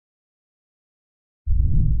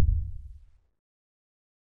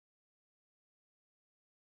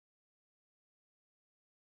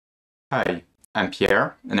Hi, I'm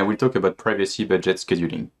Pierre, and I will talk about privacy budget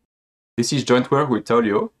scheduling. This is joint work with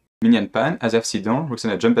Tholoniat, Mingen, Asaf, Cidon,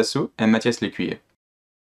 Roxana, Geambasu, and Mathias, Lécuyer.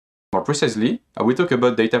 More precisely, I will talk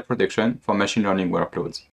about data protection for machine learning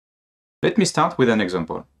workloads. Let me start with an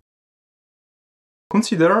example.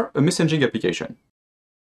 Consider a messaging application.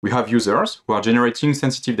 We have users who are generating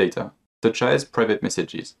sensitive data, such as private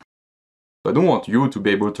messages. I don't want you to be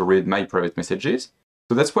able to read my private messages,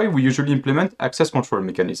 so that's why we usually implement access control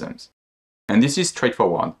mechanisms. And this is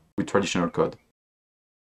straightforward with traditional code.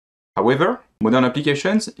 However, modern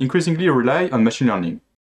applications increasingly rely on machine learning,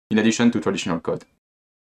 in addition to traditional code.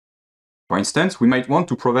 For instance, we might want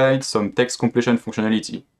to provide some text completion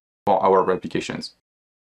functionality for our applications.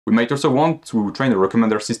 We might also want to train a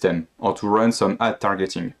recommender system or to run some ad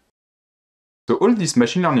targeting. So all these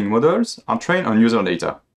machine learning models are trained on user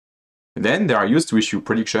data. Then they are used to issue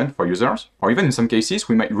prediction for users, or even in some cases,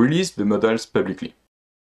 we might release the models publicly.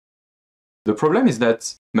 The problem is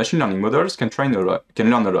that machine learning models can learn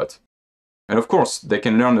a lot. And of course, they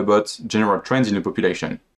can learn about general trends in the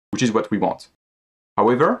population, which is what we want.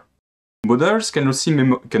 However, models can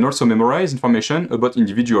also memorize information about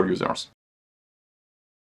individual users.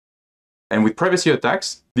 And with privacy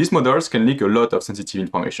attacks, these models can leak a lot of sensitive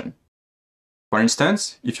information. For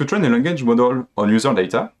instance, if you train a language model on user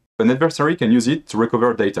data, an adversary can use it to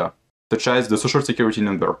recover data, such as the social security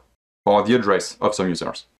number or the address of some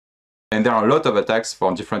users. And there are a lot of attacks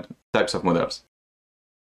for different types of models.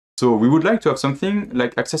 So we would like to have something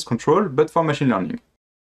like access control, but for machine learning.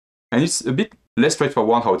 And it's a bit less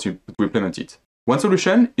straightforward how to implement it. One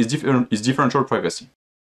solution is differential privacy.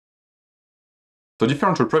 So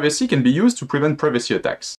differential privacy can be used to prevent privacy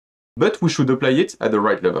attacks, but we should apply it at the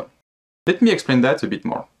right level. Let me explain that a bit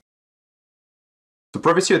more. So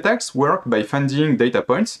privacy attacks work by finding data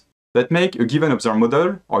points that make a given observed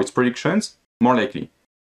model or its predictions more likely.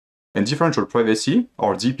 And differential privacy,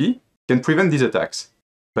 or DP, can prevent these attacks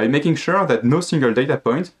by making sure that no single data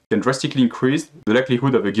point can drastically increase the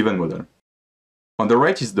likelihood of a given model. On the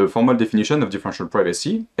right is the formal definition of differential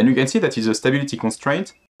privacy, and you can see that it is a stability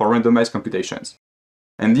constraint for randomized computations.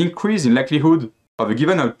 And the increase in likelihood of a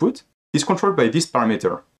given output is controlled by this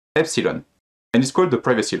parameter, epsilon, and is called the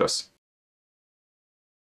privacy loss.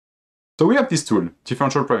 So we have this tool,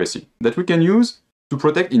 differential privacy, that we can use to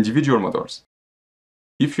protect individual models.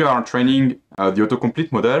 If you are training the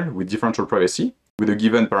autocomplete model with differential privacy, with a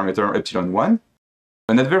given parameter epsilon 1,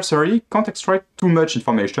 an adversary can't extract too much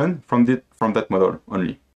information from that model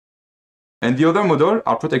only. And the other models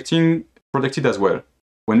are protected as well,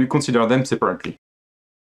 when we consider them separately.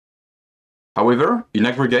 However, in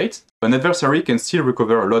aggregate, an adversary can still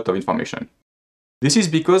recover a lot of information. This is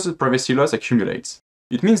because privacy loss accumulates.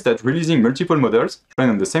 It means that releasing multiple models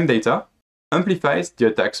trained on the same data amplifies the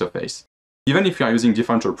attack surface, even if you are using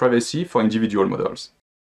differential privacy for individual models.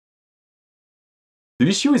 The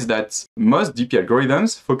issue is that most DP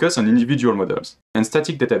algorithms focus on individual models and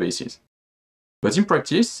static databases. But in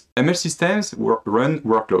practice, ML systems run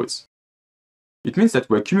workloads. It means that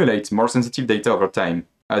we accumulate more sensitive data over time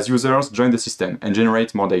as users join the system and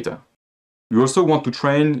generate more data. We also want to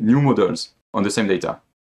train new models on the same data,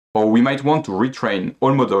 or we might want to retrain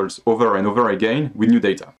all models over and over again with new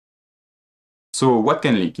data. So what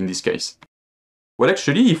can leak in this case? Well,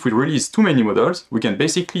 actually, if we release too many models, we can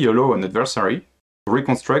basically allow an adversary to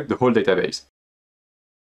reconstruct the whole database.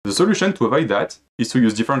 The solution to avoid that is to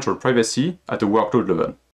use differential privacy at a workload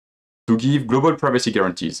level, to give global privacy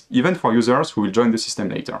guarantees, even for users who will join the system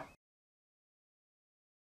later.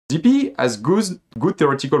 DP has good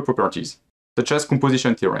theoretical properties, such as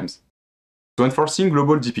composition theorems. So enforcing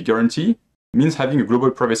global DP guarantee means having a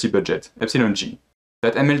global privacy budget, epsilon g,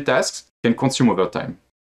 that ML tasks can consume over time.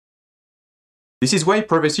 This is why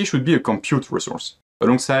privacy should be a compute resource,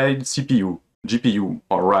 alongside CPU, GPU,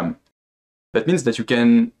 or RAM. That means that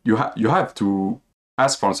you have to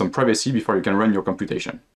ask for some privacy before you can run your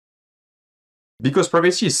computation. Because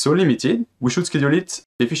privacy is so limited, we should schedule it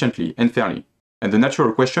efficiently and fairly. And the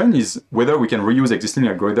natural question is whether we can reuse existing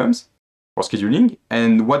algorithms for scheduling,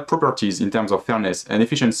 and what properties in terms of fairness and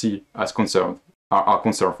efficiency are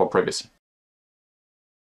conserved for privacy.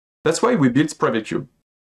 That's why we built PrivateKube.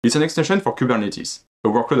 It's an extension for Kubernetes, a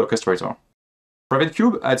workload orchestrator.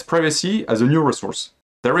 PrivateKube adds privacy as a new resource,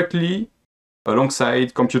 directly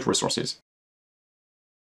alongside compute resources.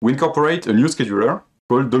 We incorporate a new scheduler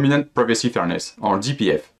called Dominant Privacy Fairness, or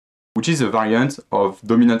DPF, which is a variant of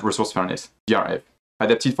Dominant Resource Fairness, DRF,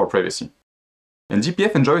 adapted for privacy. And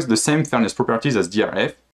DPF enjoys the same fairness properties as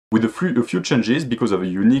DRF, with a few changes because of the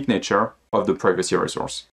unique nature of the privacy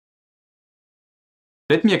resource.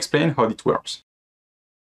 Let me explain how it works.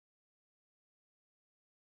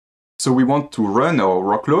 So we want to run our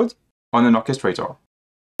workload on an orchestrator.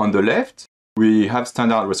 On the left, we have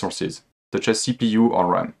standard resources, such as CPU or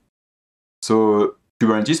RAM. So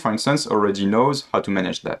Kubernetes, for instance, already knows how to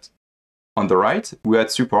manage that. On the right, we add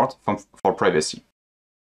support for privacy.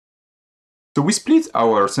 So we split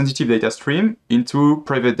our sensitive data stream into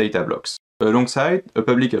private data blocks, alongside a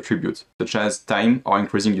public attribute, such as time or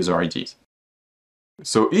increasing user IDs.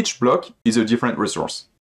 So each block is a different resource.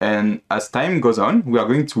 And as time goes on, we are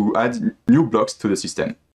going to add new blocks to the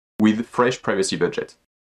system with fresh privacy budget.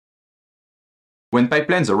 When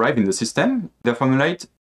pipelines arrive in the system, they formulate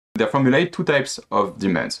two types of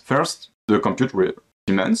demands. First, the compute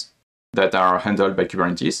demands that are handled by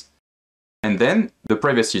Kubernetes, and then the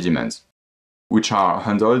privacy demands, which are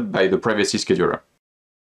handled by the privacy scheduler.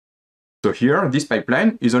 So here, this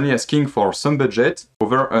pipeline is only asking for some budget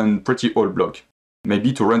over a pretty old block,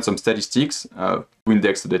 maybe to run some statistics to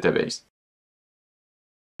index the database.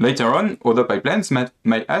 Later on, other pipelines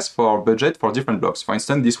might ask for budget for different blocks. For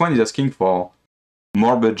instance, this one is asking for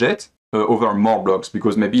more budget over more blocks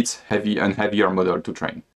because maybe it's heavier model to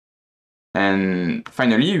train. And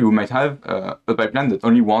finally, you might have a pipeline that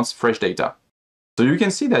only wants fresh data. So you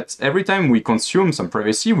can see that every time we consume some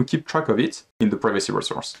privacy, we keep track of it in the privacy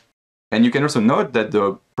resource. And you can also note that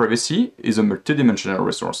the privacy is a multidimensional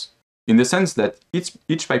resource, in the sense that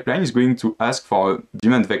each pipeline is going to ask for a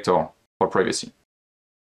demand vector for privacy.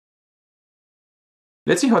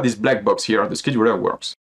 Let's see how this black box here, the scheduler,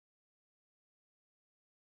 works.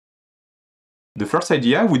 The first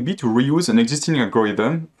idea would be to reuse an existing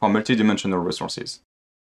algorithm for multidimensional resources.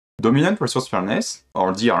 Dominant resource fairness,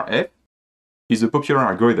 or DRF, is a popular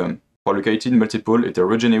algorithm for allocating multiple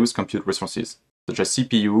heterogeneous compute resources, such as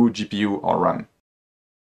CPU, GPU, or RAM.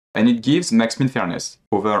 And it gives max-min fairness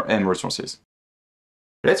over M resources.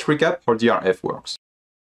 Let's recap how DRF works.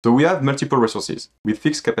 So we have multiple resources with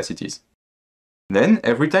fixed capacities. Then,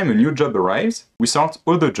 every time a new job arrives, we sort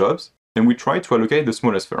all the jobs and we try to allocate the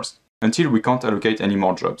smallest first, until we can't allocate any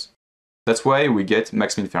more jobs. That's why we get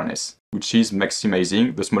max-min fairness, which is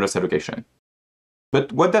maximizing the smallest allocation.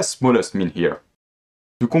 But what does smallest mean here?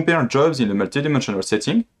 To compare jobs in a multidimensional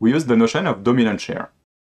setting, we use the notion of dominant share.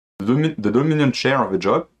 The dominant share of a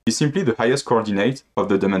job is simply the highest coordinate of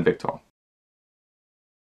the demand vector.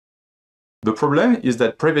 The problem is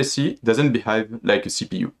that privacy doesn't behave like a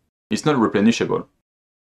CPU. It's not replenishable.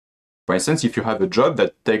 For instance, if you have a job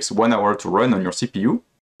that takes 1 hour to run on your CPU,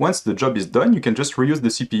 once the job is done, you can just reuse the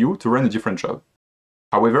CPU to run a different job.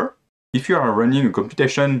 However, if you are running a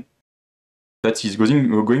computation that is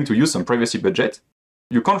going to use some privacy budget,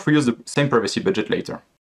 you can't reuse the same privacy budget later.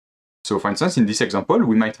 So for instance, in this example,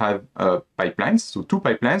 we might have pipelines, so two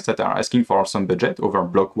pipelines that are asking for some budget over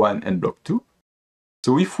block 1 and block 2.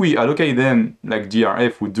 So if we allocate them like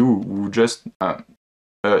DRF would do, we would just try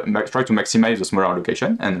to maximize the smaller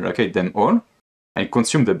allocation and allocate them all and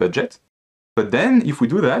consume the budget. But then, if we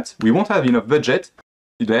do that, we won't have enough budget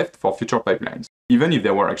left for future pipelines, even if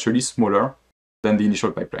they were actually smaller than the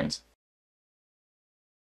initial pipelines.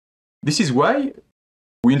 This is why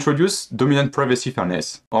we introduce dominant privacy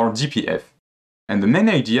fairness, or DPF. And the main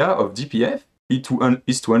idea of DPF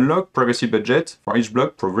is to unlock privacy budget for each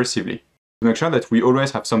block progressively, to make sure that we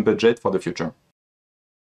always have some budget for the future.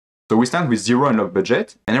 So we start with 0 unlock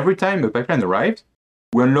budget, and every time a pipeline arrives,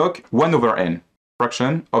 we unlock 1 over n,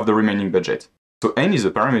 fraction of the remaining budget. So n is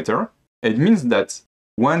a parameter. It means that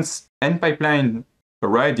once n pipeline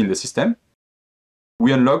arrived in the system,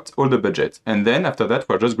 we unlocked all the budget. And then after that,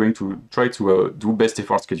 we're just going to try to do best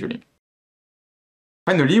effort scheduling.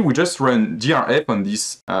 Finally, we just run DRF on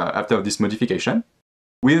this after this modification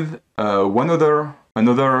with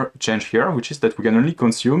another change here, which is that we can only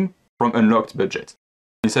consume from unlocked budget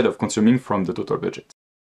instead of consuming from the total budget.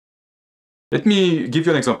 Let me give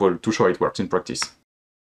you an example to show it works in practice.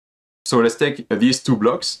 So let's take these two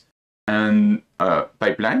blocks and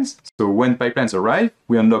pipelines. So when pipelines arrive,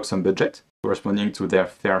 we unlock some budget corresponding to their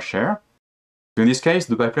fair share. So in this case,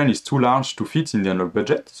 the pipeline is too large to fit in the unlocked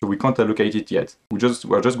budget, so we can't allocate it yet. We're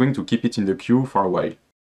just going to keep it in the queue for a while.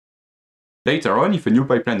 Later on, if a new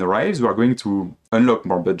pipeline arrives, we are going to unlock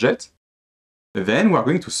more budget. Then we are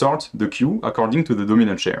going to sort the queue according to the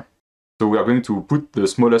dominant share. So we are going to put the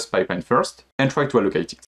smallest pipeline first and try to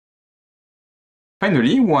allocate it.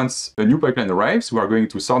 Finally, once a new pipeline arrives, we are going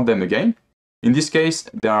to sort them again. In this case,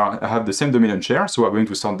 they have the same dominant share, so we are going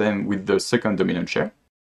to sort them with the second dominant share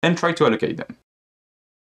and try to allocate them.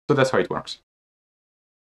 So that's how it works.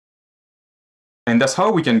 And that's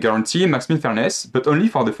how we can guarantee max-min fairness, but only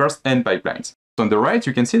for the first n pipelines. So on the right,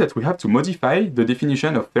 you can see that we have to modify the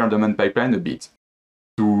definition of fair domain pipeline a bit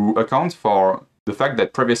to account for the fact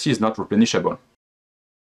that privacy is not replenishable.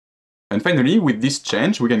 And finally, with this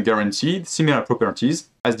change, we can guarantee similar properties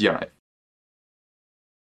as DRF.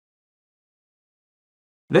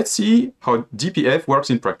 Let's see how DPF works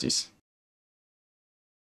in practice.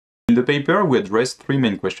 In the paper, we address three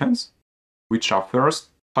main questions, which are first,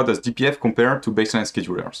 how does DPF compare to baseline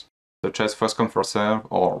schedulers, such as first come first serve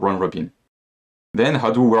or round robin? Then,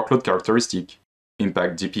 how do workload characteristics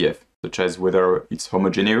impact DPF, such as whether it's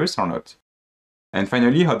homogeneous or not? And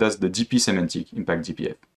finally, how does the DP semantic impact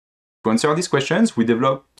DPF? To answer these questions, we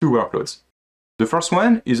developed two workloads. The first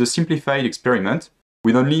one is a simplified experiment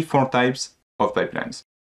with only 4 types of pipelines,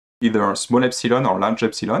 either small epsilon or large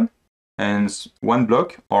epsilon, and 1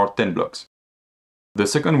 block or 10 blocks. The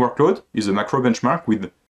second workload is a macro benchmark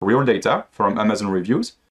with real data from Amazon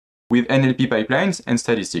reviews, with NLP pipelines and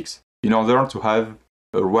statistics, in order to have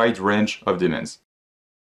a wide range of demands.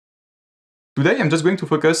 Today, I'm just going to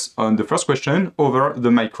focus on the first question over the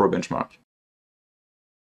micro benchmark.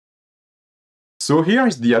 So here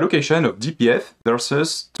is the allocation of DPF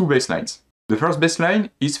versus 2 baselines. The first baseline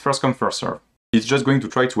is first come first serve. It's just going to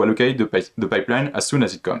try to allocate the pipeline as soon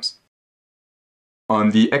as it comes. On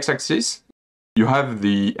the x-axis, you have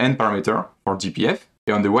the n parameter for DPF,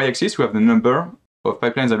 and on the y-axis, you have the number of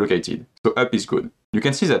pipelines allocated. So up is good. You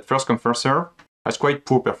can see that first come first serve has quite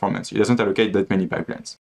poor performance. It doesn't allocate that many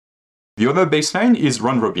pipelines. The other baseline is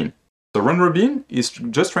round robin. So round robin is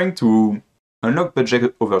just trying to unlock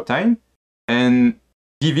budget over time and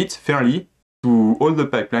give it fairly to all the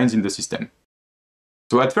pipelines in the system.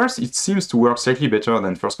 So at first, it seems to work slightly better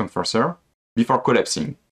than first come first serve before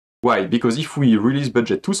collapsing. Why? Because if we release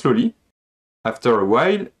budget too slowly, after a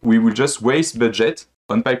while, we will just waste budget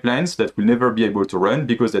on pipelines that will never be able to run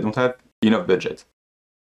because they don't have enough budget.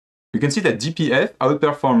 You can see that DPF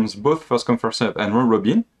outperforms both first come first serve and round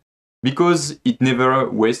robin because it never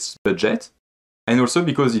wastes budget, and also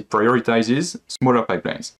because it prioritizes smaller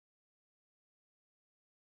pipelines.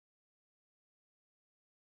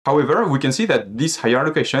 However, we can see that this higher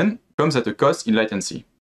allocation comes at a cost in latency.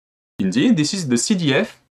 Indeed, this is the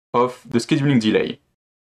CDF of the scheduling delay.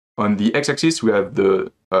 On the x-axis, we have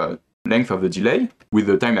the length of the delay with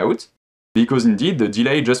the timeout, because indeed the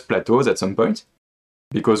delay just plateaus at some point,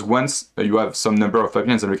 because once you have some number of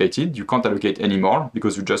pipelines allocated, you can't allocate anymore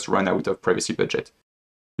because you just run out of privacy budget.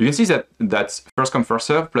 You can see that first come first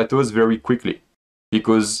serve plateaus very quickly,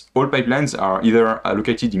 because all pipelines are either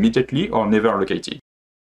allocated immediately or never allocated.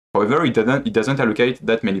 However, it doesn't allocate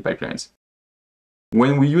that many pipelines.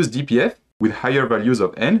 When we use DPF with higher values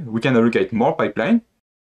of n, we can allocate more pipeline,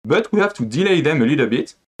 but we have to delay them a little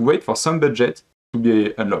bit to wait for some budget to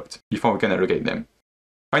be unlocked before we can allocate them.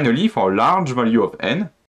 Finally, for a large value of n,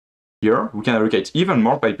 here we can allocate even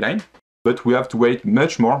more pipeline, but we have to wait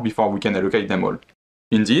much more before we can allocate them all.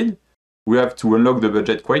 Indeed, we have to unlock the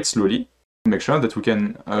budget quite slowly to make sure that we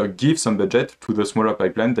can give some budget to the smaller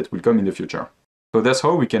pipeline that will come in the future. So that's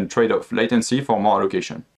how we can trade off latency for more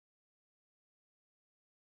allocation.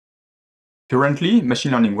 Currently,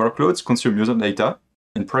 machine learning workloads consume user data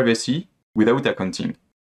and privacy without accounting.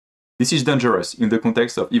 This is dangerous in the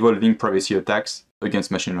context of evolving privacy attacks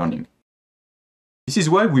against machine learning. This is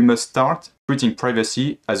why we must start treating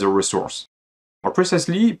privacy as a resource. More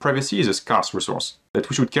precisely, privacy is a scarce resource that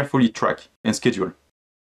we should carefully track and schedule.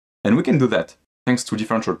 And we can do that thanks to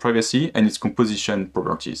differential privacy and its composition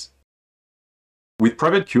properties. With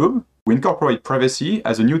PrivateKube, we incorporate privacy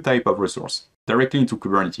as a new type of resource directly into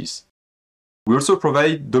Kubernetes. We also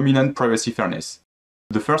provide dominant privacy fairness,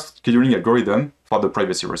 the first scheduling algorithm for the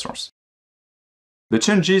privacy resource. The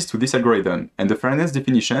changes to this algorithm and the fairness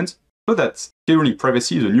definitions show that scheduling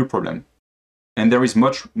privacy is a new problem, and there is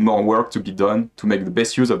much more work to be done to make the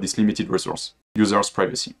best use of this limited resource, users'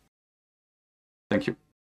 privacy. Thank you.